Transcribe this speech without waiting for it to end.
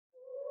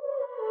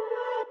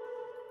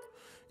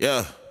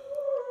Yeah.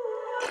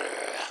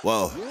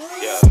 Whoa.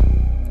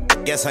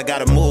 Yeah. Guess I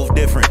gotta move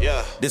different.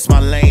 Yeah. This my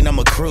lane,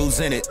 I'ma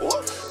cruise in it.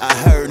 I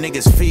heard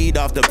niggas feed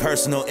off the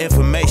personal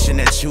information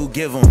that you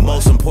give them.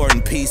 Most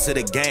important piece of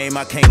the game,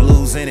 I can't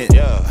lose in it.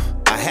 Yeah.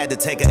 I had to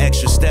take an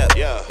extra step.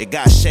 Yeah. It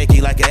got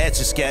shaky like an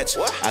Etch-a-Sketch.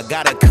 What? I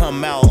gotta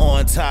come out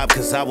on top,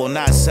 cause I will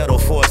not settle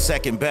for a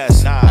second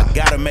best. Nah. I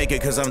gotta make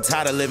it cause I'm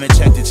tired of living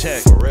check to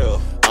check. For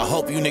real. I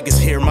hope you niggas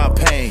hear my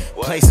pain.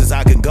 What? Places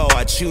I can go,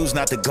 I choose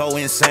not to go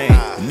insane.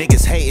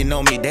 Niggas hating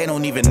on me, they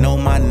don't even know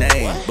my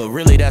name. What? But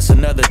really that's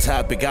another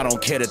topic, I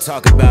don't care to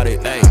talk about it.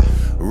 Ay,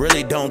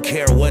 really don't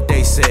care what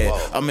they said.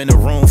 Whoa. I'm in a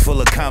room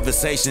full of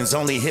conversations,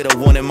 only hit a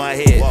one in my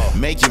head. Whoa.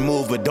 Make you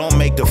move, but don't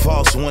make the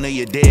false one of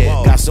you dead.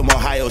 Whoa. Got some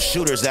Ohio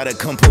shooters that'll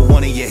come put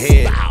one in your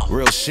head. Wow.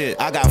 Real shit,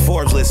 I got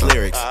Forbes list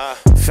lyrics.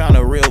 Found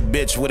a real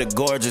bitch with a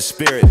gorgeous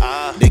spirit.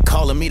 They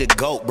calling me the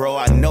GOAT, bro,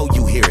 I know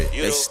you hear it.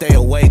 They stay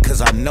away cause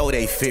I know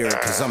they fear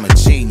it, cause I'm a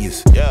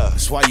genius. Yeah.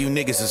 That's why you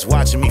niggas is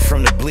watching me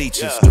from the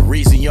bleachers. Yeah. The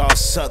reason y'all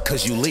suck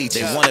cause you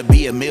leeches. They wanna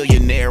be a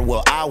millionaire,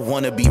 well I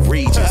wanna be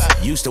Regis.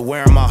 Used to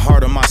wearing my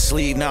heart on my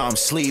sleeve, now I'm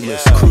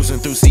sleeveless. Yeah. Cruising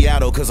through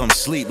Seattle cause I'm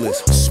sleepless.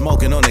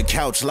 Smoking on the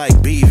couch like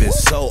Beavis.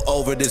 So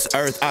over this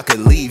earth I could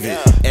leave it.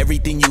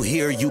 Everything you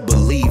hear you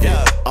believe it.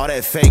 Yeah. All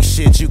that fake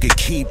shit you can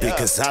keep it,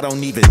 cause I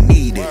don't even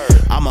need it.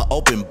 Word. I'm an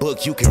open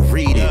book, you can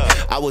read it.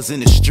 Yeah. I was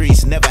in the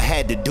streets, never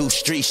had to do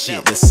street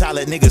shit. The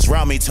solid niggas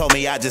around me told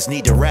me I just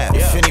need to rap.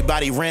 Yeah. If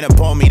anybody ran up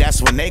on me,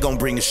 that's when they gon'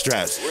 bring the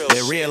straps. Real They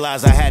shit.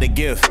 realized I had a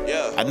gift.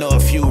 Yeah. I know a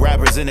few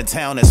rappers in the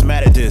town that's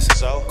mad at this.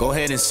 So? Go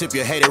ahead and sip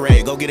your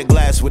haterade, go get a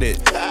glass with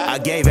it. I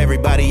gave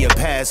everybody a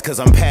pass cause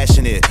I'm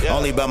passionate. Yeah.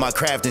 Only about my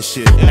craft and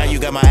shit. Now you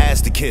got my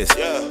ass to kiss.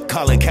 Yeah.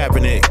 Colin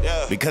Kaepernick.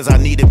 Yeah. Because I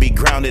need to be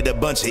grounded, a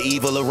bunch of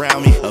evil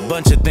around me. A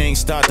bunch of things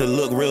start to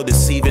look real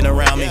deceiving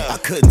around me. Yeah. I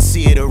couldn't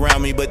see it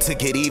around me, but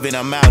took it even,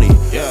 I'm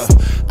outie. Yeah,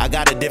 I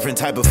got a different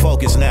type of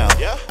focus now.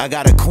 Yeah. I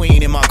got a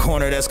queen in my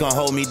corner that's gonna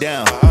hold me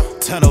down.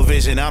 Tunnel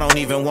vision, I don't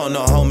even want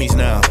no homies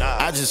now.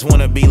 I just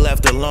wanna be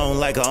left alone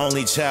like an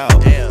only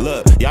child. Damn.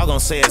 Look, y'all gon'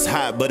 say it's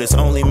hot, but it's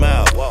only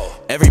mild. Whoa.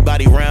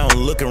 Everybody round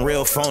looking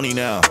real phony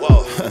now.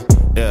 Whoa.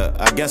 Yeah,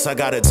 I guess I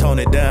gotta tone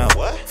it down.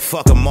 What?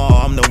 Fuck 'em all,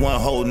 I'm the one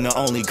holding the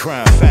only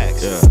crown.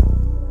 Facts. Yeah,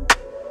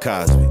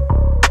 Kozby.